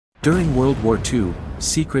During World War II,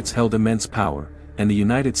 secrets held immense power, and the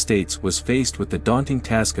United States was faced with the daunting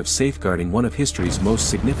task of safeguarding one of history's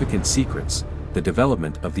most significant secrets, the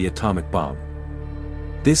development of the atomic bomb.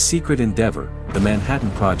 This secret endeavor, the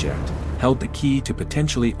Manhattan Project, held the key to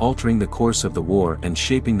potentially altering the course of the war and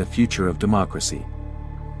shaping the future of democracy.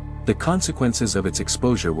 The consequences of its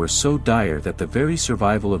exposure were so dire that the very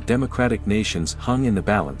survival of democratic nations hung in the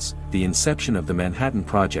balance. The inception of the Manhattan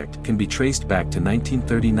Project can be traced back to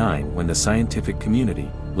 1939 when the scientific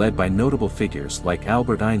community, led by notable figures like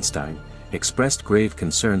Albert Einstein, expressed grave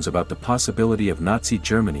concerns about the possibility of Nazi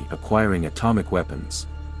Germany acquiring atomic weapons.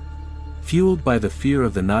 Fueled by the fear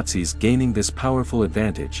of the Nazis gaining this powerful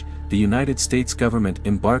advantage, the United States government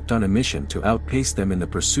embarked on a mission to outpace them in the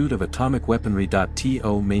pursuit of atomic weaponry.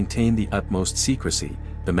 To maintain the utmost secrecy,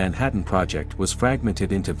 the Manhattan Project was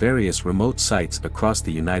fragmented into various remote sites across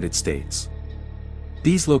the United States.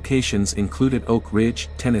 These locations included Oak Ridge,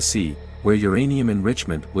 Tennessee, where uranium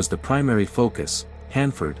enrichment was the primary focus,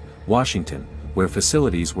 Hanford, Washington, where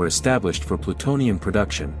facilities were established for plutonium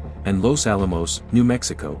production, and Los Alamos, New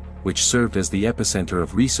Mexico, which served as the epicenter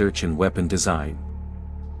of research and weapon design.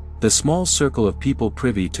 The small circle of people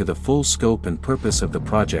privy to the full scope and purpose of the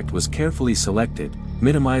project was carefully selected,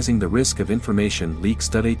 minimizing the risk of information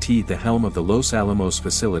leaks. At the helm of the Los Alamos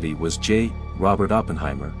facility was J. Robert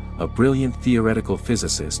Oppenheimer, a brilliant theoretical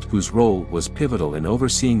physicist whose role was pivotal in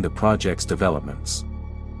overseeing the project's developments.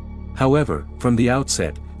 However, from the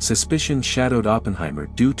outset, suspicion shadowed Oppenheimer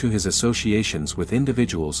due to his associations with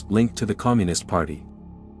individuals linked to the Communist Party.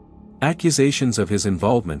 Accusations of his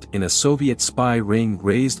involvement in a Soviet spy ring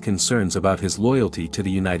raised concerns about his loyalty to the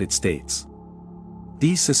United States.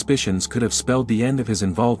 These suspicions could have spelled the end of his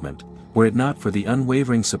involvement, were it not for the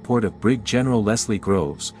unwavering support of Brig General Leslie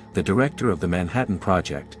Groves, the director of the Manhattan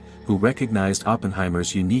Project, who recognized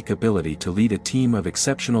Oppenheimer's unique ability to lead a team of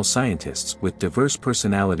exceptional scientists with diverse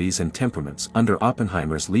personalities and temperaments. Under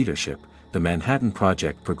Oppenheimer's leadership, the Manhattan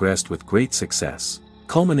Project progressed with great success,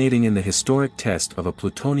 culminating in the historic test of a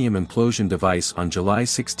plutonium implosion device on July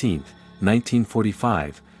 16,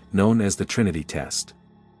 1945, known as the Trinity Test.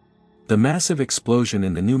 The massive explosion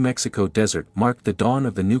in the New Mexico desert marked the dawn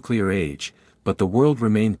of the nuclear age, but the world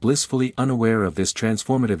remained blissfully unaware of this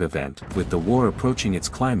transformative event. With the war approaching its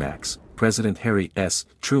climax, President Harry S.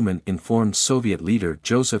 Truman informed Soviet leader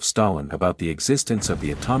Joseph Stalin about the existence of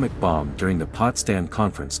the atomic bomb during the Potsdam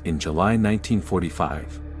Conference in July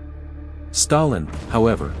 1945. Stalin,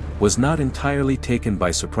 however, was not entirely taken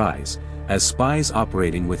by surprise, as spies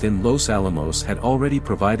operating within Los Alamos had already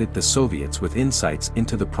provided the Soviets with insights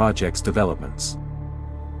into the project's developments.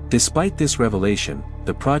 Despite this revelation,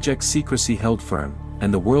 the project's secrecy held firm,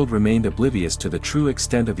 and the world remained oblivious to the true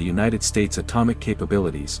extent of the United States' atomic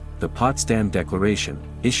capabilities. The Potsdam Declaration,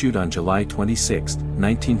 issued on July 26,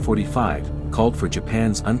 1945, called for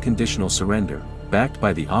Japan's unconditional surrender, backed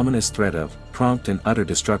by the ominous threat of prompt and utter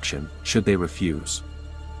destruction should they refuse.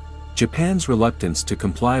 Japan's reluctance to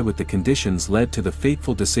comply with the conditions led to the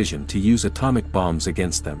fateful decision to use atomic bombs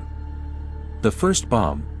against them. The first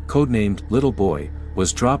bomb, codenamed Little Boy,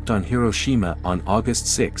 was dropped on Hiroshima on August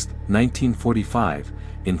 6, 1945,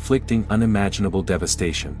 inflicting unimaginable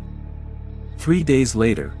devastation. 3 days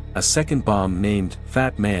later, a second bomb named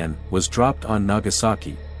Fat Man was dropped on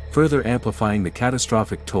Nagasaki, further amplifying the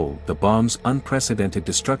catastrophic toll. The bomb's unprecedented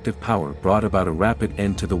destructive power brought about a rapid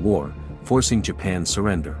end to the war, forcing Japan's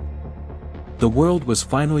surrender. The world was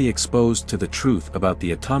finally exposed to the truth about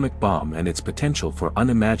the atomic bomb and its potential for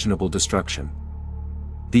unimaginable destruction.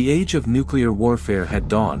 The age of nuclear warfare had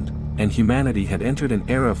dawned, and humanity had entered an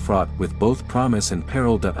era fraught with both promise and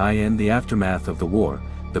peril. In the aftermath of the war,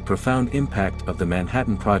 the profound impact of the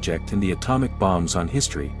Manhattan Project and the atomic bombs on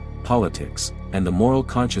history, politics, and the moral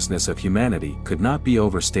consciousness of humanity could not be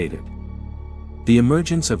overstated. The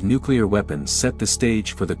emergence of nuclear weapons set the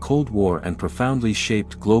stage for the Cold War and profoundly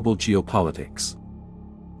shaped global geopolitics.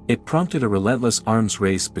 It prompted a relentless arms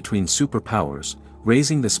race between superpowers,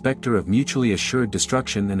 raising the specter of mutually assured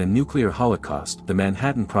destruction and a nuclear holocaust. The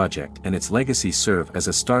Manhattan Project and its legacy serve as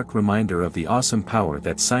a stark reminder of the awesome power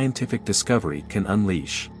that scientific discovery can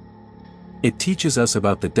unleash. It teaches us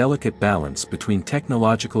about the delicate balance between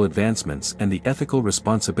technological advancements and the ethical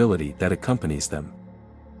responsibility that accompanies them.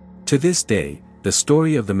 To this day, the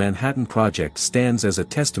story of the Manhattan Project stands as a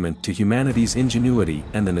testament to humanity's ingenuity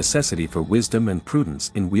and the necessity for wisdom and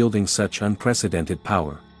prudence in wielding such unprecedented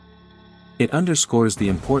power. It underscores the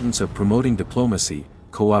importance of promoting diplomacy,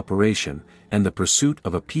 cooperation, and the pursuit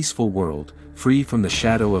of a peaceful world, free from the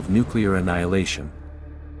shadow of nuclear annihilation.